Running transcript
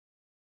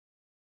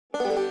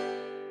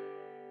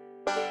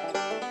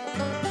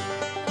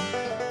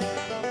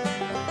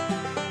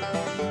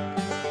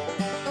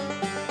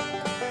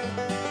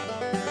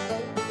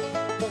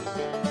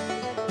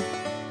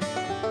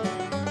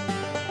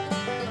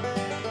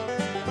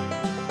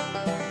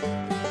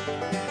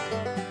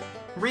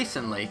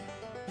Recently,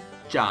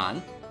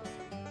 John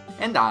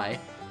and I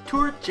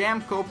toured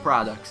Jamco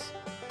products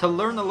to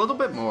learn a little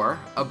bit more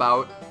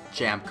about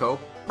Jamco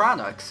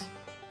products.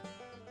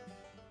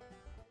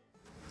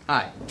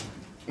 Hi.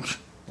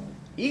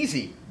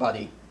 Easy,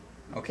 buddy.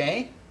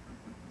 Okay?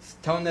 Let's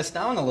tone this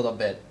down a little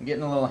bit. I'm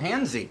getting a little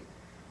handsy.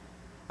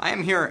 I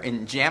am here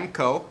in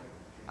Jamco.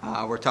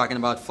 We're talking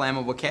about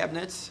flammable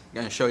cabinets. I'm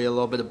going to show you a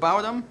little bit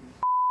about them.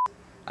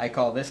 I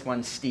call this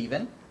one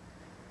Steven.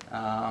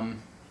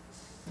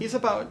 He's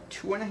about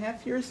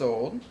 2.5 years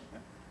old.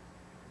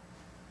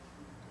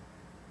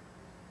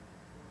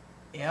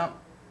 Yeah,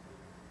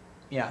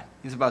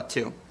 he's about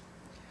 2.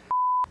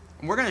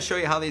 And we're going to show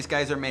you how these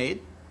guys are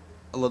made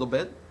a little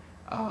bit.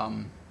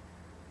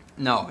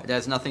 No, it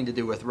has nothing to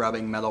do with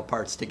rubbing metal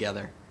parts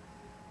together.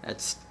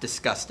 That's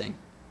disgusting.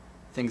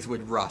 Things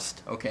would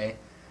rust, okay?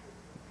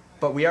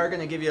 But we are going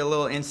to give you a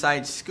little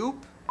inside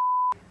scoop,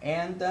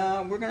 and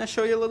we're going to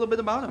show you a little bit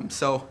about them.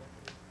 So,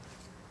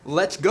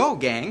 let's go,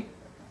 gang!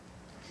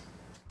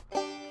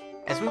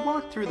 As we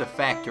walked through the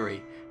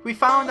factory, we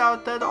found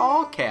out that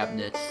all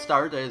cabinets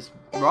start as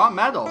raw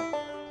metal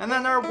and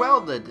then are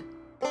welded,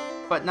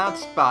 but not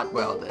spot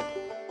welded.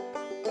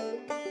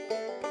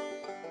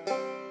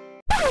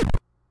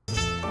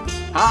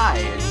 Hi,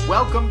 and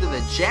welcome to the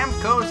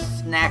Jamco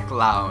Snack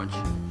Lounge,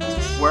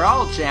 where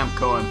all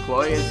Jamco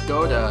employees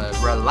go to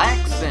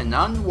relax and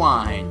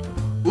unwind.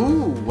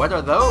 Ooh, what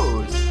are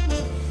those?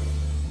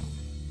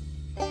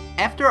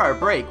 After our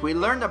break, we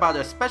learned about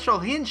a special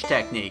hinge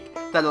technique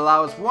that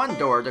allows one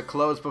door to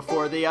close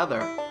before the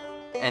other.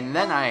 And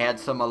then I had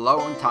some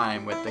alone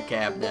time with the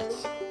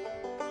cabinets.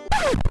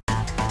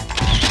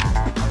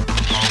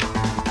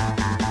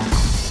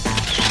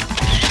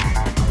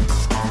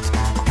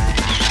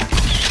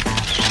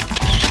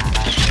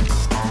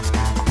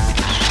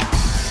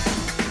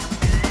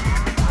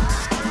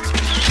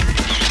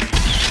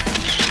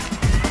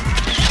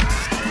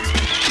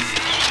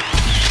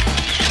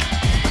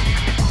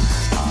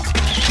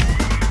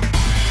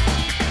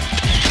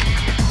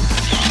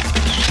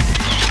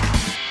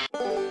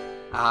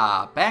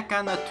 Back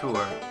on the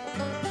tour.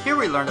 Here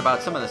we learned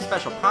about some of the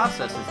special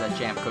processes that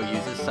Jamco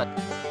uses, such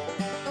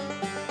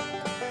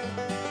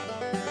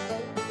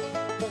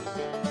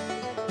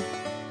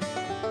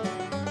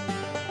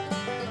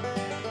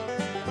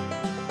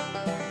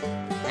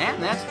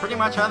and that's pretty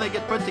much how they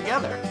get put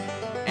together.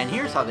 And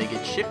here's how they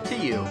get shipped to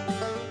you.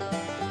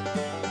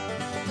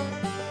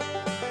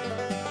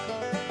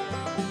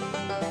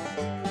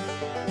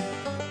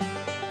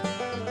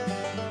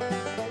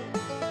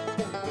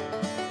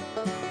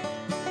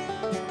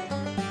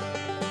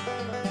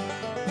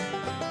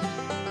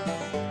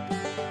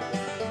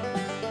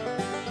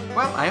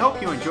 Well, I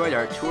hope you enjoyed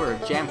our tour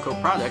of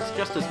Jamco products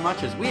just as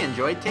much as we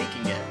enjoyed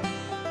taking it.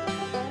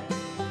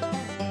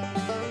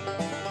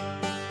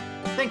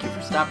 Thank you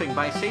for stopping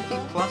by Safety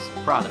Plus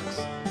Products,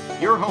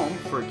 your home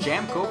for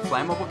Jamco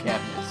flammable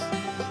cabinets.